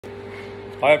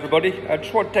Hi everybody, I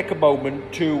just want to take a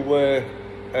moment to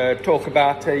talk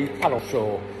about a panel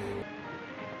saw.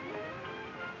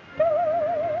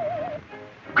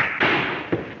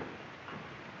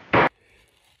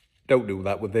 Don't do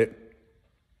that with it.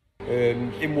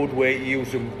 In Woodwork you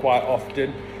use them quite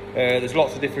often. There's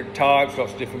lots of different types,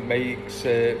 lots of different makes.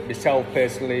 Myself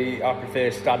personally, I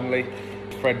prefer Stanley.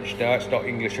 French now, it's not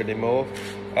English anymore.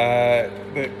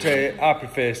 But I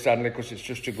prefer Stanley because it's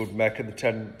just a good mech, and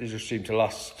they just seem to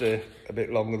last a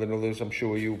bit longer than others. I'm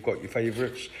sure you've got your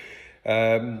favourites.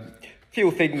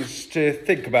 Few things to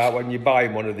think about when you're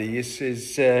buying one of these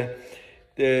is the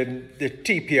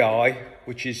TPI,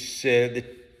 which is the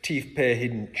teeth per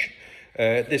inch.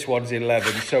 This one's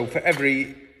 11, so for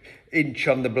every inch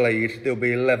on the blade there'll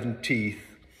be 11 teeth.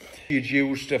 You'd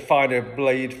use a finer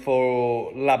blade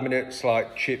for laminates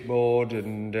like chipboard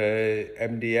and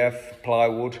MDF,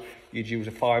 plywood. You'd use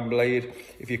a fine blade.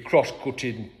 If you're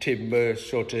cross-cutting timber,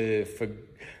 sort of for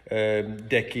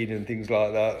decking and things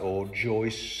like that, or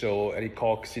joists or any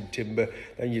carcassing timber,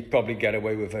 then you'd probably get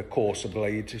away with a coarser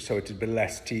blade, so it'd be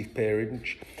less teeth per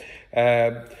inch.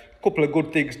 Couple of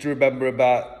good things to remember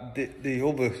about the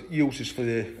other uses for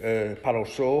the panel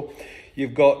saw.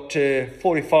 You've got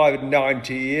 45 and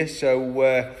 90 here, so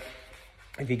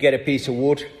if you get a piece of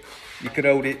wood, you can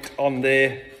hold it on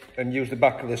there and use the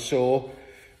back of the saw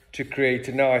to create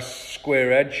a nice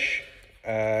square edge,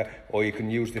 or you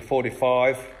can use the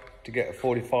 45 to get a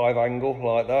 45 angle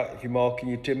like that if you're marking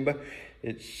your timber.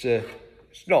 It's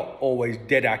not always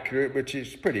dead accurate, but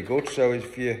it's pretty good. So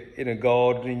if you're in a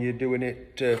garden and you're doing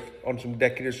it on some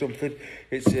decking or something,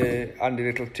 it's a handy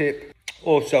little tip.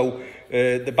 Also,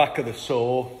 the back of the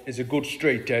saw is a good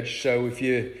straight edge, so if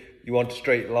you want a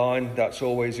straight line, that's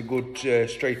always a good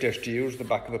straight edge to use, the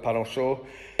back of a panel saw.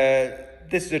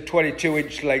 This is a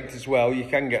 22-inch length as well. You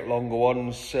can get longer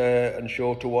ones and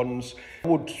shorter ones. I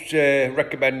would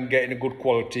recommend getting a good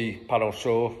quality panel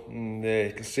saw, and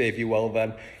it'll save you well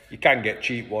then. You can get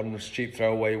cheap ones, cheap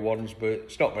throwaway ones, but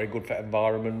it's not very good for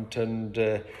environment, and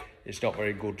it's not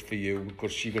very good for you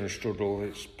because you're going to struggle.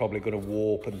 It's probably going to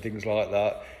warp and things like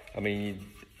that. I mean,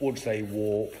 once they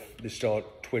warp, they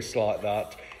start twist like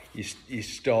that, you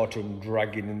start them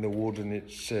dragging in the wood, and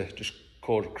it's just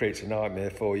creates a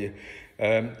nightmare for you.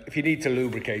 If you need to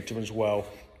lubricate them as well,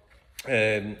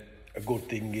 a good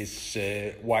thing is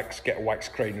get a wax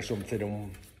crane or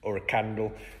something, or a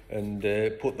candle, and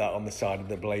put that on the side of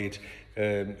the blade.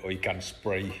 Or you can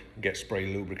get spray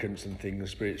lubricants and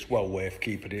things, but it's well worth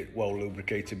keeping it well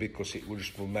lubricated because it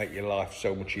will make your life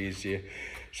so much easier.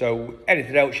 So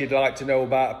anything else you'd like to know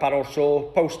about a panel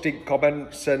saw, post in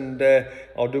comments, and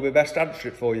I'll do my best to answer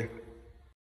it for you.